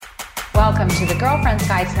Welcome to the Girlfriend's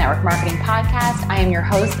Guide to Network Marketing podcast. I am your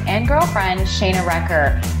host and girlfriend, Shayna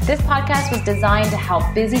Recker. This podcast was designed to help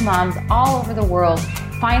busy moms all over the world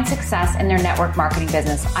find success in their network marketing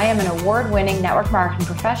business. I am an award-winning network marketing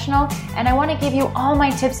professional, and I want to give you all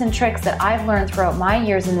my tips and tricks that I've learned throughout my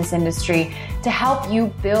years in this industry to help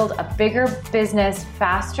you build a bigger business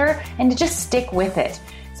faster and to just stick with it.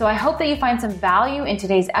 So I hope that you find some value in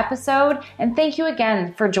today's episode, and thank you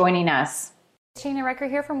again for joining us. Shayna Recker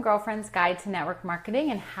here from Girlfriend's Guide to Network Marketing,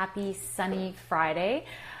 and happy sunny Friday.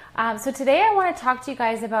 So today I want to talk to you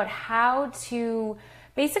guys about how to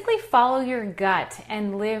basically follow your gut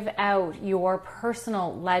and live out your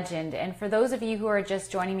personal legend. And for those of you who are just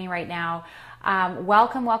joining me right now,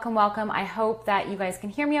 welcome. I hope that you guys can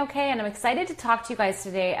hear me okay, and I'm excited to talk to you guys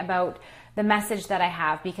today about the message that I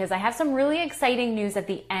have, because I have some really exciting news at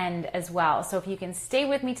the end as well. So if you can stay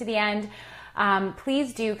with me to the end,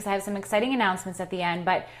 please do, because I have some exciting announcements at the end.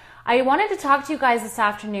 But I wanted to talk to you guys this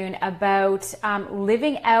afternoon about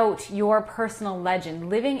living out your personal legend,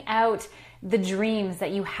 living out the dreams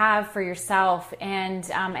that you have for yourself, and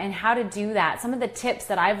how to do that. Some of the tips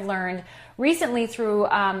that I've learned recently through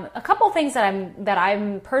a couple things that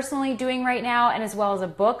I'm personally doing right now, and as well as a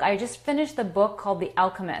book. I just finished the book called The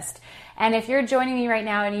Alchemist. And if you're joining me right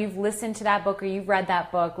now and you've listened to that book or you've read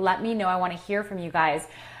that book, let me know. I want to hear from you guys.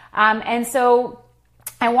 And so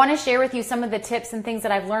I want to share with you some of the tips and things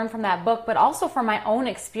that I've learned from that book, but also from my own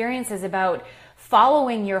experiences about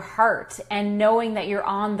following your heart and knowing that you're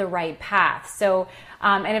on the right path. So,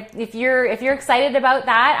 and if you're excited about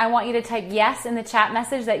that, I want you to type yes in the chat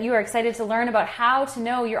message that you are excited to learn about how to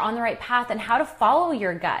know you're on the right path and how to follow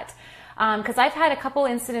your gut. Because I've had a couple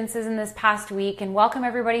incidences in this past week, and welcome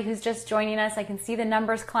everybody who's just joining us. I can see the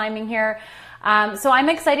numbers climbing here. So I'm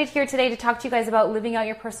excited here today to talk to you guys about living out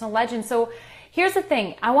your personal legend. So here's the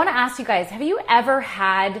thing. I want to ask you guys, have you ever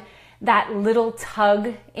had that little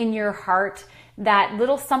tug in your heart, that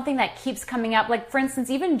little something that keeps coming up? Like, for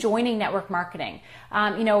instance, even joining network marketing.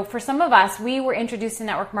 For some of us, we were introduced to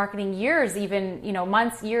network marketing years, even,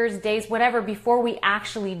 months, years, days, whatever, before we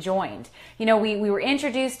actually joined. We were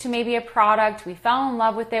introduced to maybe a product, we fell in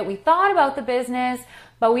love with it, we thought about the business,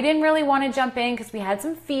 but we didn't really want to jump in because we had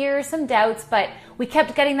some fears, some doubts, but we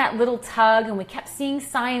kept getting that little tug, and we kept seeing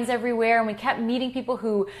signs everywhere, and we kept meeting people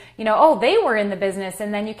who, they were in the business,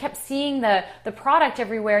 and then you kept seeing the product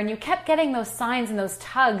everywhere, and you kept getting those signs and those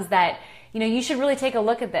tugs that, you should really take a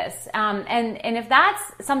look at this. And if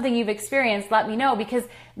that's something you've experienced, let me know, because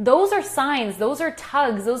those are signs, those are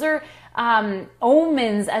tugs, those are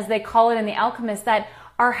omens, as they call it in The Alchemist, that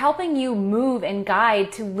are helping you move and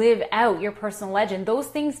guide to live out your personal legend. Those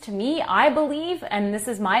things, to me, I believe, and this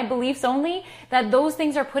is my beliefs only, that those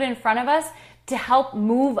things are put in front of us to help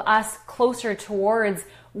move us closer towards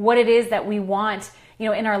what it is that we want,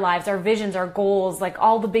 in our lives, our visions, our goals, like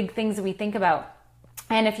all the big things that we think about.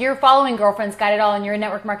 And if you're following Girlfriend's Guide at all and you're in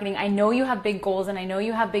network marketing, I know you have big goals and I know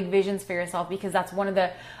you have big visions for yourself, because that's one of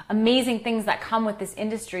the amazing things that come with this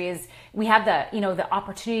industry is we have the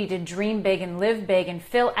opportunity to dream big and live big and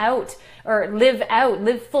live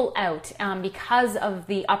full out because of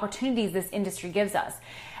the opportunities this industry gives us.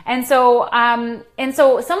 And so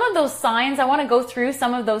some of those signs, I want to go through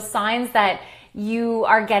some of those signs that you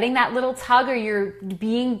are getting that little tug, or you're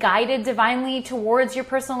being guided divinely towards your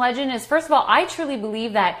personal legend. Is, first of all, I truly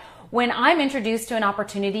believe that when I'm introduced to an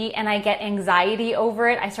opportunity and I get anxiety over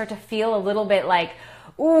it, I start to feel a little bit like,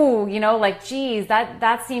 ooh, geez,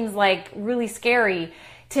 that seems like really scary.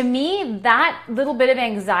 To me, that little bit of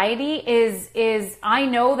anxiety is I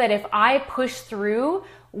know that if I push through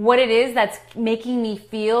what it is that's making me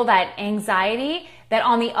feel that anxiety, that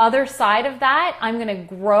on the other side of that, I'm going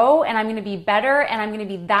to grow and I'm going to be better and I'm going to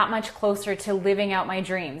be that much closer to living out my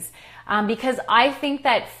dreams. Because I think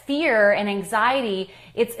that fear and anxiety,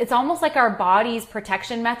 it's almost like our body's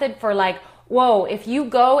protection method for like, whoa, if you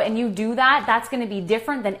go and you do that, that's going to be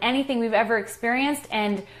different than anything we've ever experienced.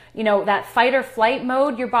 And, that fight or flight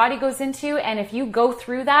mode your body goes into. And if you go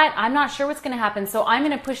through that, I'm not sure what's going to happen. So I'm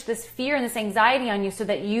going to push this fear and this anxiety on you so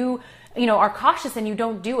that you are cautious and you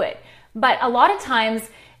don't do it. But a lot of times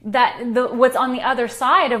what's on the other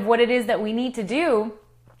side of what it is that we need to do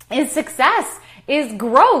is success, is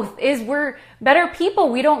growth, is we're better people.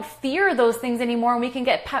 We don't fear those things anymore, and we can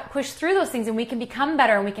get pushed through those things, and we can become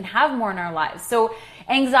better, and we can have more in our lives. So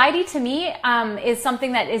anxiety to me is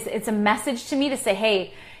something that it's a message to me to say,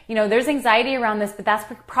 hey, there's anxiety around this, but that's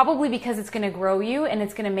probably because it's going to grow you, and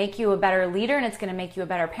it's going to make you a better leader, and it's going to make you a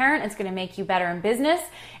better parent. It's going to make you better in business,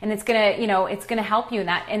 and it's going to, it's going to help you in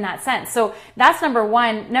that sense. So that's number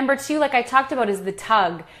one. Number two, like I talked about, is the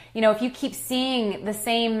tug. if you keep seeing the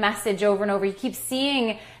same message over and over, you keep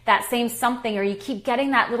seeing that same something, or you keep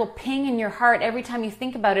getting that little ping in your heart every time you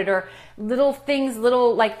think about it, or little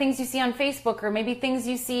like things you see on Facebook, or maybe things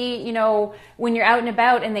you see, when you're out and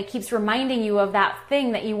about, and it keeps reminding you of that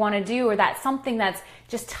thing that you want to do, or that something that's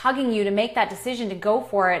just tugging you to make that decision to go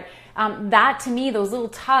for it. That, to me, those little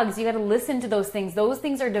tugs, you got to listen to those things. Those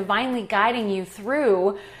things are divinely guiding you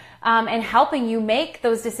through and helping you make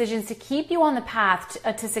those decisions to keep you on the path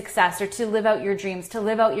to success, or to live out your dreams, to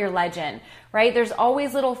live out your legend, right? There's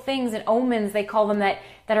always little things and omens, they call them, that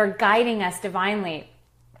are guiding us divinely.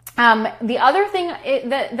 The other thing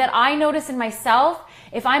that I notice in myself,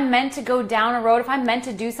 if I'm meant to go down a road, if I'm meant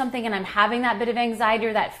to do something and I'm having that bit of anxiety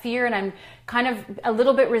or that fear, and I'm kind of a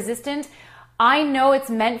little bit resistant, I know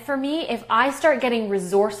it's meant for me if I start getting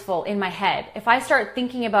resourceful in my head. If I start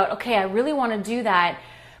thinking about, okay, I really want to do that,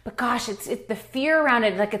 but gosh, it's the fear around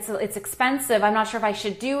it, like it's expensive. I'm not sure if I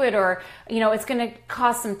should do it, or, it's going to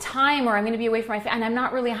cost some time, or I'm going to be away from my family, and I'm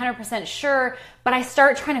not really 100% sure, but I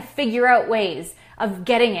start trying to figure out ways of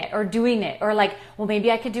getting it or doing it, or like, well,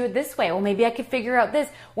 maybe I could do it this way. Well, maybe I could figure out this.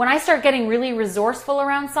 When I start getting really resourceful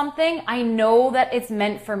around something, I know that it's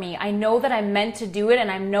meant for me. I know that I'm meant to do it,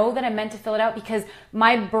 and I know that I'm meant to fill it out, because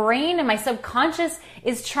my brain and my subconscious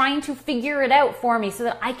is trying to figure it out for me so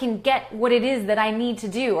that I can get what it is that I need to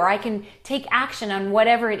do, or I can take action on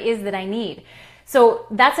whatever it is that I need. So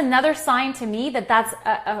that's another sign to me that that's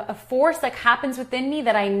a force that happens within me,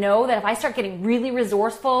 that I know that if I start getting really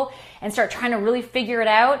resourceful and start trying to really figure it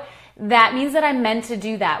out, that means that I'm meant to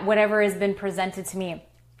do that, whatever has been presented to me.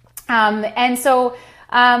 And so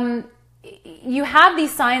you have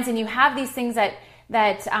these signs, and you have these things that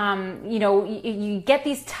you get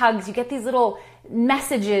these tugs, you get these little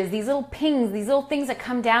messages, these little pings, these little things that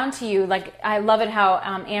come down to you. Like, I love it how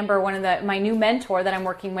Amber, my new mentor that I'm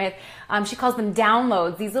working with, she calls them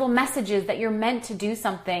downloads, these little messages that you're meant to do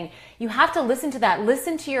something. You have to listen to that,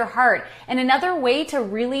 listen to your heart. And another way to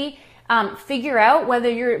really figure out whether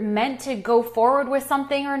you're meant to go forward with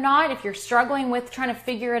something or not, if you're struggling with trying to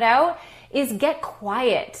figure it out, is get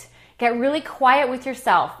quiet. Get really quiet with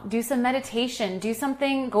yourself. Do some meditation. Do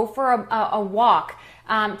something. Go for a walk.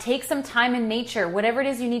 Take some time in nature. Whatever it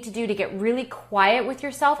is you need to do to get really quiet with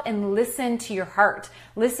yourself and listen to your heart.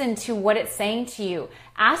 Listen to what it's saying to you.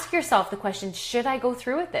 Ask yourself the question, should I go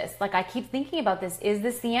through with this? Like, I keep thinking about this. Is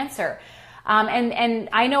this the answer? And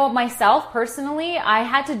I know myself personally, I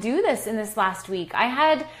had to do this in this last week. I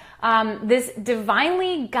had this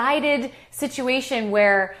divinely guided situation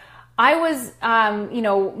where I was,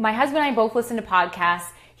 my husband and I both listen to podcasts.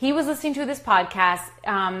 He was listening to this podcast.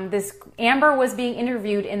 Amber was being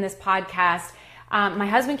interviewed in this podcast. My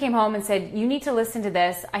husband came home and said, you need to listen to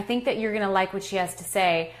this. I think that you're going to like what she has to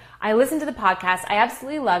say. I listened to the podcast. I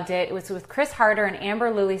absolutely loved it. It was with Chris Harder and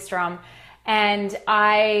Amber Lillystrom. And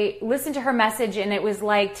I listened to her message, and it was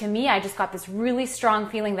like, to me, I just got this really strong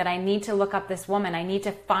feeling that I need to look up this woman. I need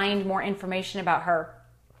to find more information about her.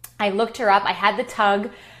 I looked her up. I had the tug,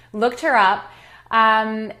 looked her up,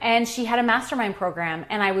 and she had a mastermind program.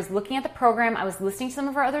 And I was looking at the program. I was listening to some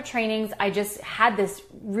of her other trainings. I just had this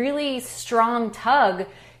really strong tug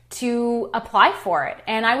to apply for it.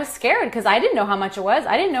 And I was scared because I didn't know how much it was.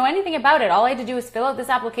 I didn't know anything about it. All I had to do was fill out this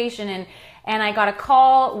application, and I got a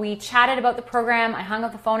call. We chatted about the program. I hung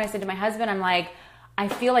up the phone. I said to my husband, I'm like, I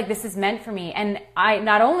feel like this is meant for me. And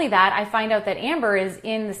not only that, I find out that Amber is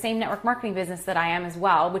in the same network marketing business that I am as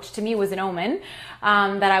well, which to me was an omen,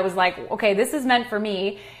 that I was like, okay, this is meant for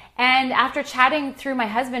me. And after chatting through my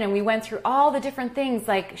husband, and we went through all the different things,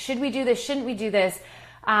 like, should we do this? Shouldn't we do this?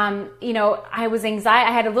 I was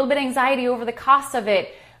I had a little bit of anxiety over the cost of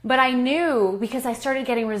it, but I knew, because I started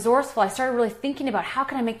getting resourceful, I started really thinking about, how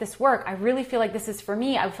can I make this work? I really feel like this is for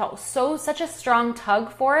me. I felt such a strong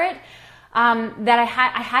tug for it, that I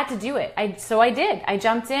had to do it. So I did. I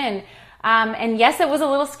jumped in. And yes, it was a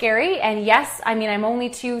little scary. And yes, I'm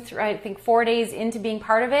only 4 days into being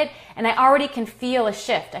part of it. And I already can feel a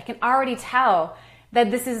shift. I can already tell that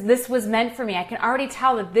this was meant for me. I can already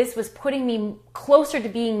tell that this was putting me closer to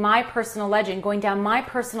being my personal legend, going down my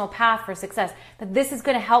personal path for success, that this is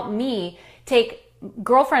going to help me take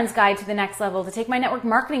Girlfriend's Guide to the next level, to take my network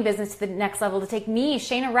marketing business to the next level, to take me,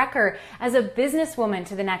 Shana Recker, as a businesswoman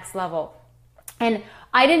to the next level. And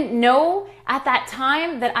I didn't know at that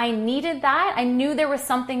time that I needed that. I knew there was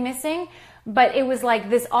something missing, but it was like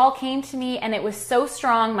this all came to me, and it was so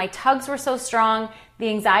strong. My tugs were so strong. The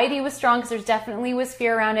anxiety was strong because there's definitely was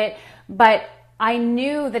fear around it, but I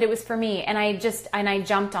knew that it was for me, and I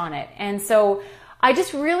jumped on it. And so I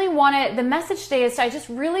just really the message today is I just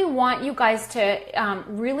really want you guys to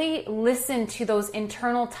really listen to those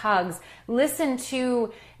internal tugs, listen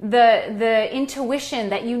to the intuition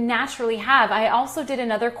that you naturally have. I also did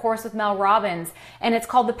another course with Mel Robbins, and it's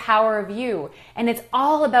called The Power of You. And it's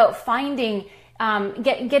all about finding,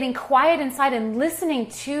 getting quiet inside and listening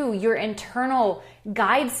to your internal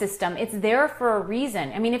guide system. It's there for a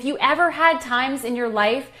reason. I mean, if you ever had times in your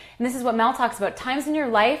life, and this is what Mel talks about, times in your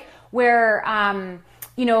life where,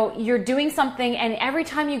 you're doing something, and every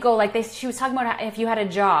time you go, she was talking about if you had a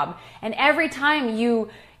job, and every time you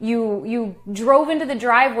drove into the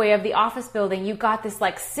driveway of the office building, you got this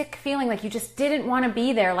sick feeling, you just didn't want to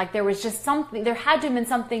be there. There was just something, there had to have been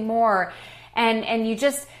something more. And you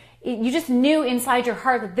just knew inside your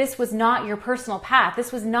heart that this was not your personal path.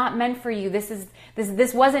 This was not meant for you.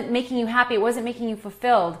 This wasn't making you happy. It wasn't making you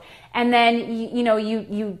fulfilled. And then,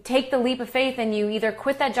 you take the leap of faith and you either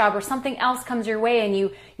quit that job or something else comes your way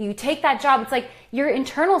and you take that job. It's your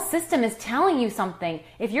internal system is telling you something.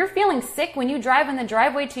 If you're feeling sick when you drive in the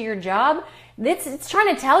driveway to your job, it's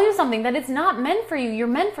trying to tell you something, that it's not meant for you. You're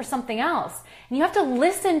meant for something else. And you have to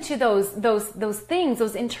listen to those things,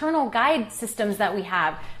 those internal guide systems that we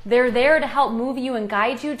have. They're there to help move you and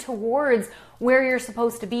guide you towards where you're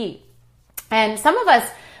supposed to be. And some of us,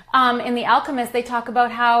 in The Alchemist, they talk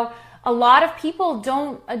about how a lot of people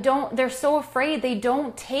they're so afraid, they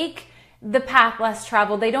don't take the path less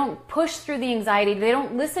traveled. They don't push through the anxiety. They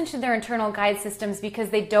don't listen to their internal guide systems because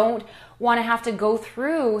they don't want to have to go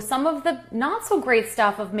through some of the not so great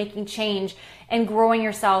stuff of making change and growing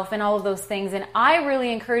yourself and all of those things. And I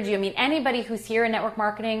really encourage you, anybody who's here in network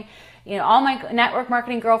marketing, all my network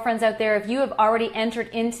marketing girlfriends out there, if you have already entered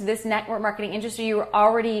into this network marketing industry, you've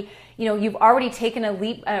already taken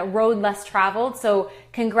a road less traveled. So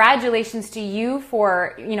congratulations to you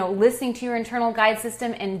for, listening to your internal guide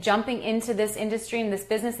system and jumping into this industry and this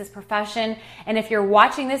business, this profession. And if you're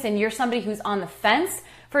watching this and you're somebody who's on the fence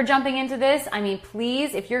for jumping into this,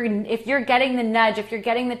 please, if you're getting the nudge, if you're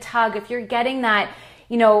getting the tug, if you're getting that,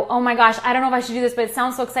 oh my gosh, I don't know if I should do this, but it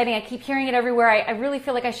sounds so exciting. I keep hearing it everywhere. I really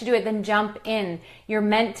feel like I should do it. Then jump in. You're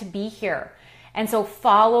meant to be here. And so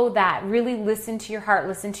follow that. Really listen to your heart,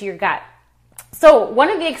 listen to your gut. So one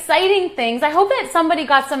of the exciting things, I hope that somebody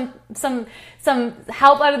got some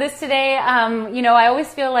help out of this today. I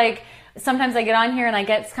always feel like sometimes I get on here and I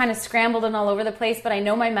get kind of scrambled and all over the place, but I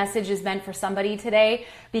know my message is meant for somebody today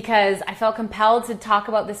because I felt compelled to talk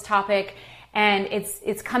about this topic. And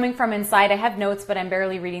it's coming from inside. I have notes, but I'm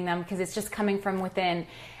barely reading them because it's just coming from within.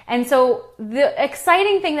 And so the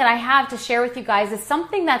exciting thing that I have to share with you guys is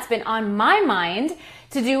something that's been on my mind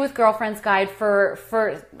to do with Girlfriend's Guide for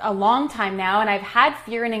a long time now. And I've had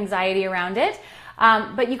fear and anxiety around it.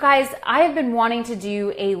 But you guys, I have been wanting to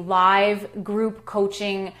do a live group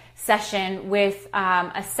coaching session with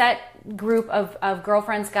a set group of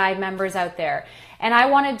Girlfriend's Guide members out there. And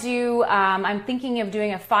I want to do, I'm thinking of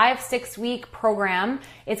doing a 5-6 week program.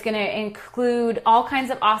 It's going to include all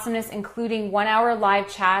kinds of awesomeness, including 1 hour live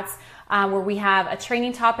chats where we have a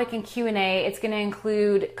training topic and Q&A. It's going to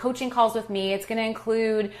include coaching calls with me. It's going to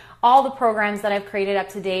include all the programs that I've created up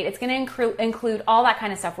to date. It's going to include all that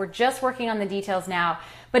kind of stuff. We're just working on the details now.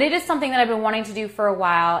 But it is something that I've been wanting to do for a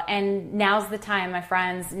while. And now's the time, my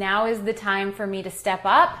friends. Now is the time for me to step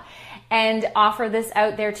up and offer this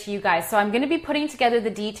out there to you guys. So I'm going to be putting together the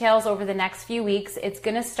details over the next few weeks. It's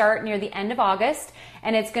going to start near the end of August,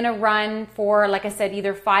 and it's going to run for, like I said,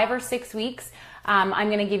 either 5 or 6 weeks. I'm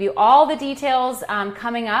going to give you all the details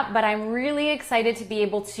coming up, but I'm really excited to be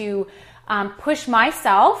able to push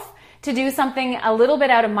myself to do something a little bit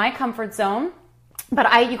out of my comfort zone.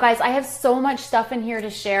 But you guys, I have so much stuff in here to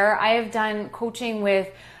share. I have done coaching with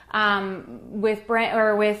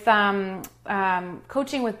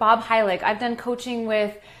coaching with Bob Heilig. I've done coaching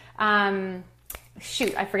with, I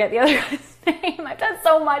forget the other guy's name. I've done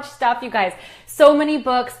so much stuff, you guys. So many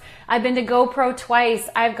books. I've been to GoPro twice.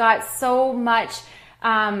 I've got so much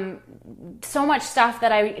stuff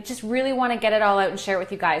that I just really want to get it all out and share it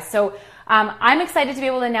with you guys. So I'm excited to be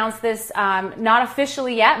able to announce this, not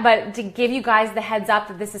officially yet, but to give you guys the heads up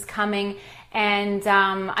that this is coming. And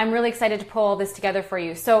I'm really excited to pull all this together for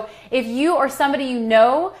you. So if you or somebody you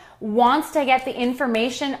know wants to get the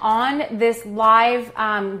information on this live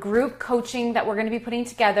group coaching that we're going to be putting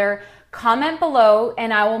together, comment below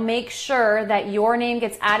and I will make sure that your name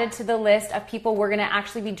gets added to the list of people we're going to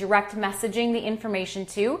actually be direct messaging the information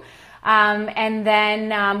to. And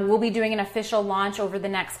then we'll be doing an official launch over the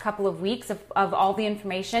next couple of weeks of all the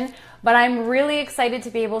information. But I'm really excited to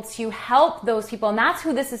be able to help those people. And that's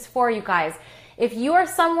who this is for, you guys. If you are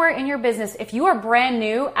somewhere in your business, if you are brand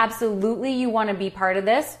new, absolutely you want to be part of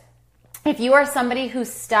this. If you are somebody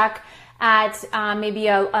who's stuck at maybe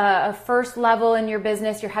a first level in your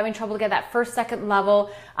business, you're having trouble to get that first, second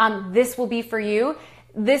level, this will be for you.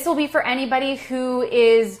 This will be for anybody who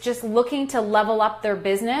is just looking to level up their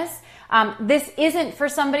business. This isn't for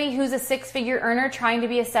somebody who's a 6-figure earner trying to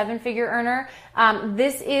be a 7-figure earner.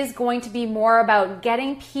 This is going to be more about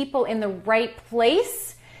getting people in the right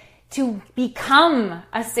place to become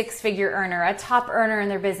a 6-figure earner, a top earner in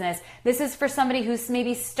their business. This is for somebody who's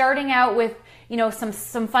maybe starting out with,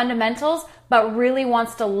 some fundamentals, but really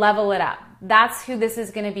wants to level it up. That's who this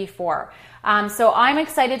is going to be for. So I'm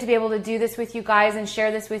excited to be able to do this with you guys and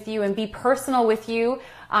share this with you and be personal with you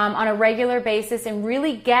on a regular basis and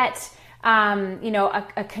really get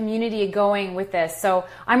a community going with this. So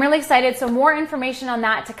I'm really excited. So more information on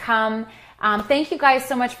that to come. Thank you guys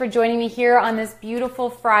so much for joining me here on this beautiful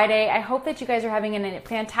Friday. I hope that you guys are having a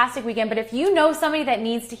fantastic weekend. But if you know somebody that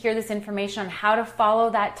needs to hear this information on how to follow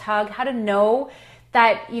that tug, how to know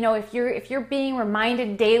that, if you're being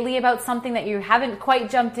reminded daily about something that you haven't quite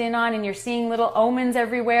jumped in on and you're seeing little omens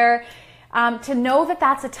everywhere, to know that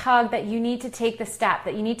that's a tug, that you need to take the step,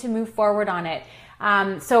 that you need to move forward on it.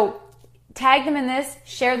 So tag them in this,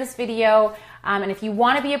 share this video. And if you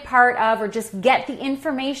want to be a part of or just get the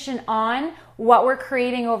information on what we're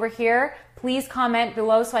creating over here, please comment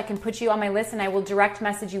below so I can put you on my list and I will direct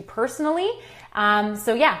message you personally.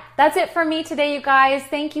 So yeah, that's it for me today, you guys.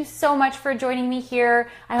 Thank you so much for joining me here.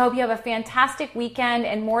 I hope you have a fantastic weekend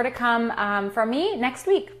and more to come from me next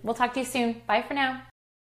week. We'll talk to you soon. Bye for now.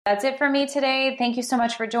 That's it for me today. Thank you so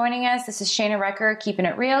much for joining us. This is Shana Recker, keeping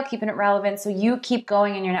it real, keeping it relevant so you keep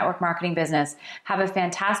going in your network marketing business. Have a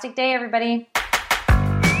fantastic day, everybody.